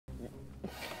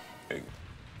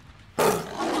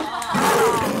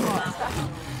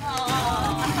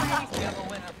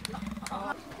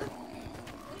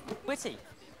pity.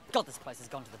 God, this place has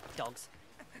gone to the dogs.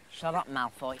 Shut up,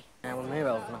 Malfoy. Now when we're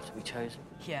old enough to be chosen.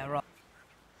 Yeah, right.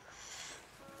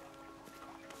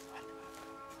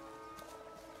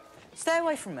 Stay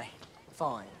away from me.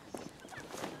 Fine.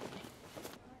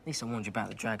 At least I warned you about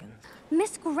the dragon.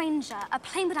 Miss Granger, a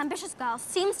plain but ambitious girl,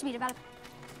 seems to be developing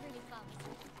really fast.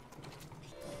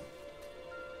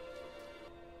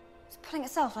 It's pulling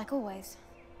itself, like always.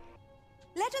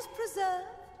 Let us preserve.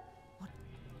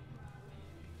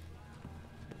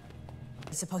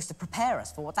 It's supposed to prepare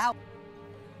us for what's out.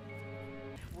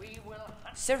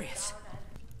 Serious?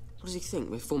 What does he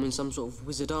think? We're forming some sort of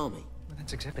wizard army? Well,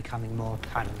 that's exactly becoming more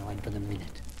paranoid by the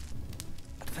minute.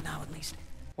 But for now, at least.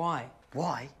 Why?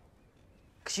 Why?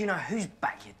 Because you know who's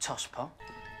back, you tosspot.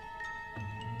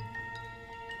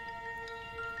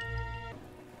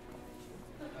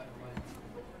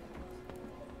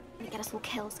 Gonna get us all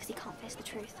killed because he can't face the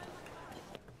truth.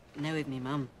 No, with me,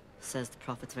 Mum. Says the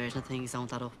prophet's version of things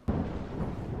don't add up.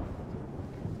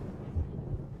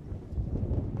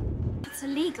 It's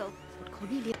illegal. But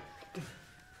Cornelia...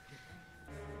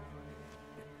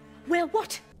 Well,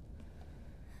 what?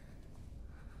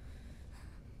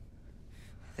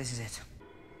 This is it.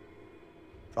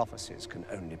 Prophecies can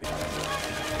only be...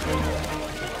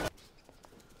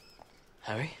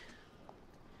 Harry?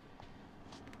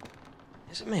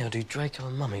 Is it me, or do Draco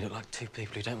and Mummy look like two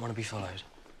people who don't want to be followed?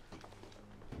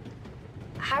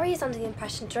 Harry is under the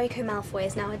impression Draco Malfoy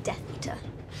is now a Death Eater.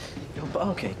 You're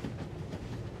barking.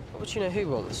 What would you know who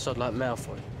wants a sod like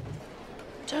Malfoy?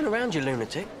 Turn around, you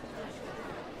lunatic.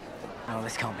 Oh,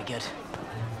 this can't be good.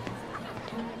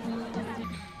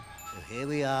 So here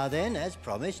we are then, as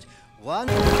promised. One...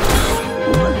 I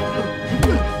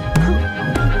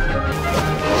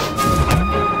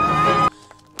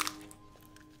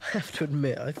have to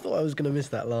admit, I thought I was going to miss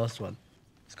that last one.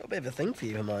 It's got a bit of a thing for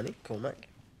you, Hermione, Cormac.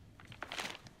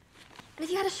 And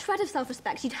if you had a shred of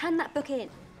self-respect, you'd hand that book in.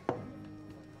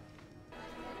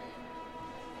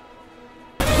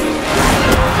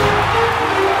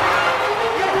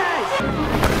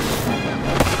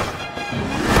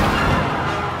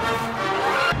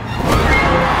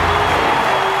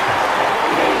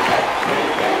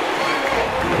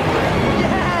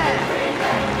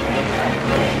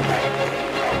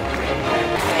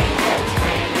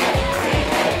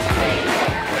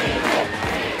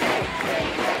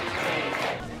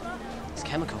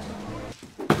 Chemical.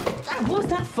 What's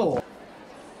that for?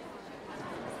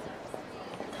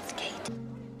 That's Kate.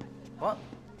 What?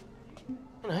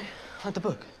 You know, like the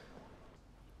book.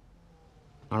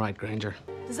 All right, Granger.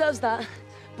 Deserves that.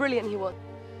 Brilliant he was.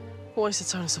 Why's the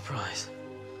tone of surprise?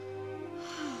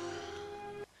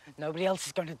 Nobody else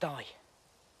is going to die.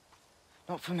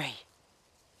 Not for me.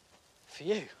 For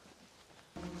you?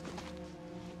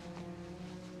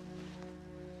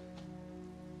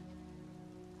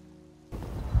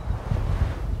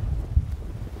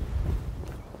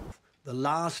 The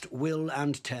last will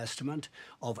and testament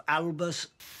of Albus...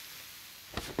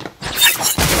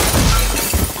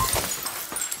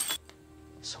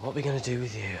 So what are we going to do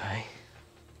with you, eh?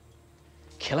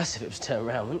 Kill us if it was turned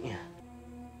around, wouldn't you?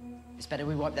 It's better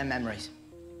we wipe their memories.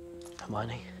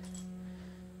 Hermione?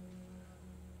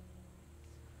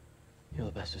 You're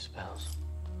the best of spells.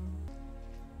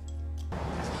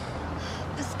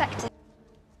 Perspective.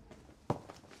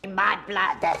 Mad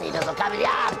blood, Death Eaters will come in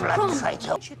your blood,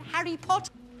 traitor. Harry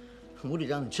Potter. What have you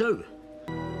done too?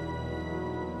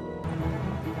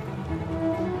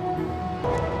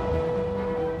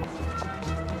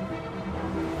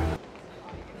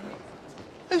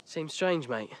 Seems strange,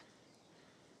 mate.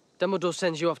 Dumbledore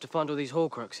sends you off to find all these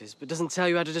Horcruxes, but doesn't tell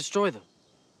you how to destroy them.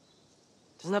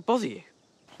 Doesn't that bother you?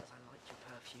 Because I like your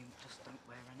perfume, just don't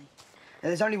wear any.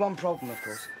 There's only one problem, of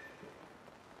course.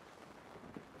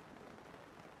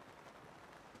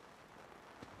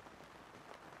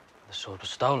 The sword was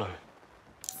stolen.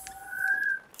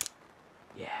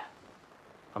 Yeah,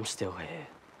 I'm still here.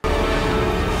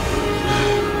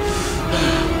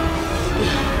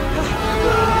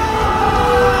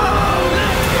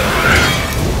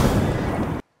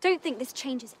 Don't think this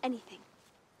changes anything.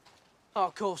 Oh,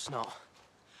 of course not.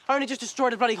 I only just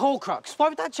destroyed a bloody Horcrux. Why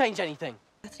would that change anything?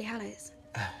 Earthly Hallows.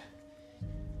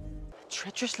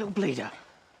 Treacherous little bleeder.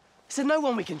 Is there no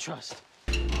one we can trust?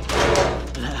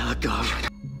 Let her go.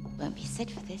 Won't be sit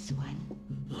for this one.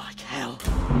 Like hell.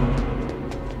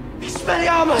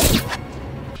 Expelliarmus!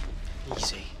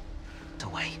 Easy.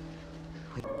 Away.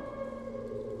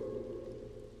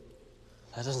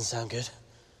 That doesn't sound good.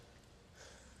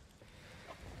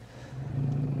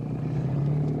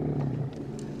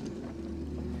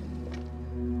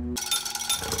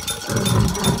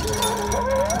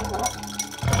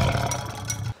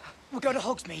 Go to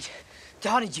Hogsmeade, to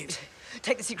Honeydew.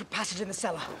 Take the secret passage in the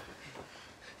cellar.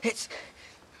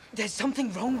 There's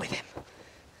something wrong with him.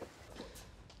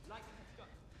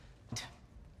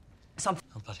 Something.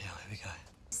 Oh, bloody hell, here we go.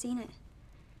 Seen it.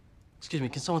 Excuse me,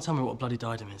 can someone tell me what a bloody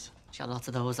diadem is? She got lots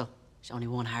of those, though. She only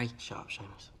won, Harry. Shut up,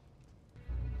 Seamus.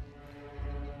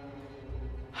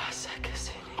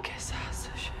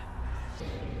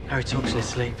 Harry talks in his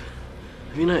sleep.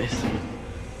 Have you noticed?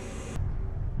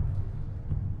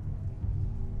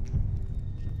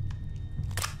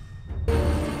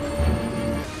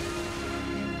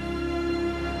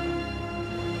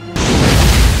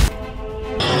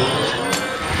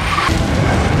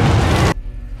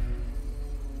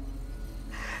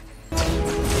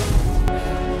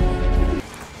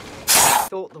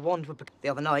 Thought the wand would be the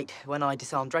other night when I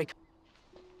disarmed Draco.